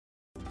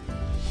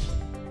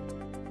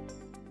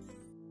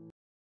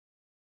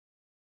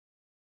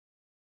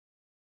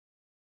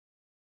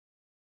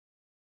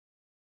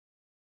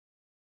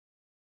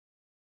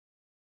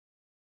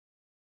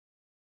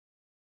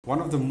One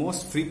of the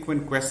most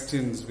frequent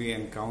questions we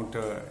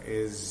encounter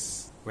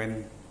is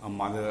when a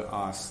mother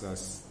asks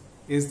us,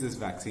 is this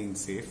vaccine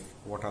safe?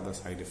 What are the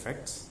side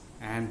effects?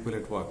 And will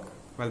it work?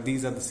 Well,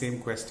 these are the same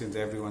questions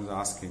everyone's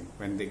asking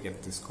when they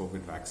get these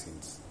COVID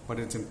vaccines. But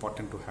it's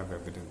important to have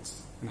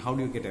evidence. And how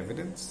do you get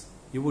evidence?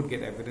 You would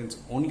get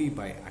evidence only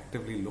by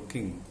actively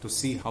looking to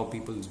see how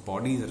people's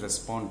bodies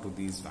respond to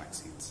these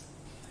vaccines.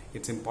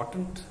 It's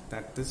important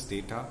that this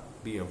data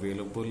be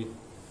available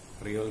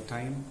real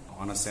time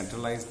on a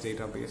centralized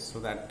database so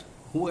that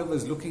whoever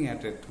is looking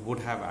at it would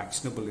have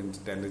actionable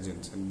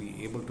intelligence and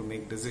be able to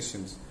make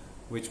decisions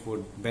which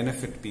would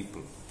benefit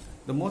people.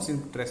 The most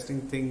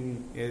interesting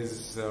thing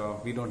is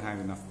we don't have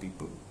enough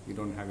people, we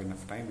don't have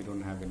enough time, we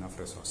don't have enough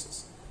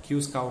resources.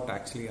 qSCOUT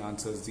actually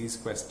answers these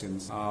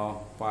questions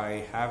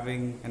by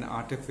having an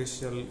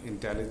artificial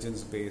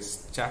intelligence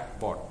based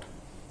chatbot.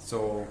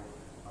 So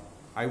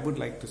I would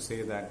like to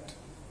say that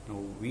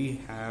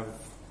we have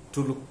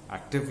to look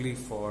actively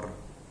for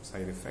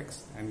side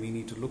effects and we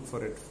need to look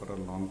for it for a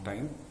long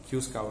time.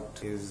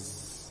 qSCOUT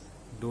is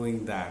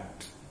doing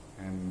that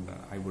and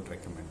I would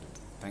recommend it.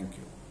 Thank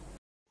you.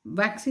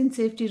 Vaccine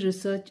safety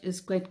research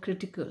is quite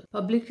critical.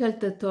 Public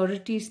health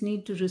authorities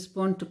need to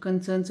respond to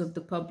concerns of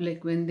the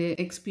public when they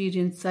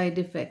experience side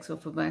effects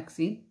of a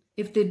vaccine.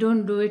 If they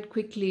don't do it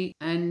quickly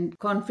and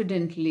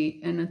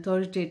confidently and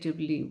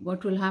authoritatively,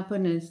 what will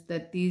happen is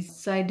that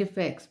these side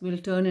effects will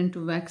turn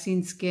into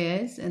vaccine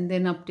scares and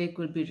then uptake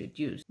will be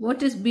reduced.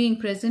 What is being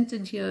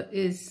presented here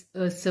is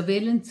a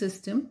surveillance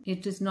system.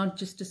 It is not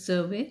just a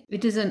survey.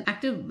 It is an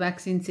active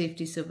vaccine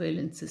safety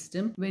surveillance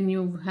system. When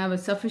you have a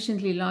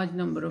sufficiently large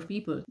number of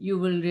people, you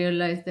will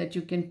realize that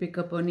you can pick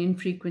up on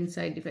infrequent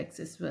side effects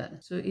as well.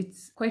 So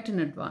it's quite an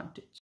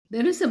advantage.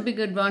 There is a big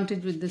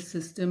advantage with this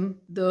system.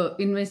 The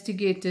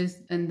investigators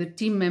and the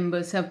team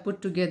members have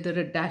put together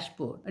a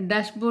dashboard. A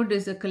dashboard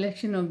is a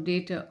collection of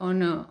data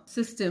on a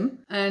system,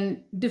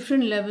 and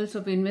different levels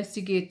of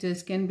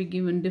investigators can be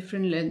given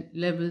different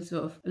levels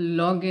of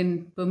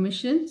login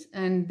permissions,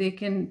 and they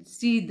can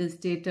see this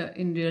data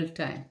in real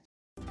time.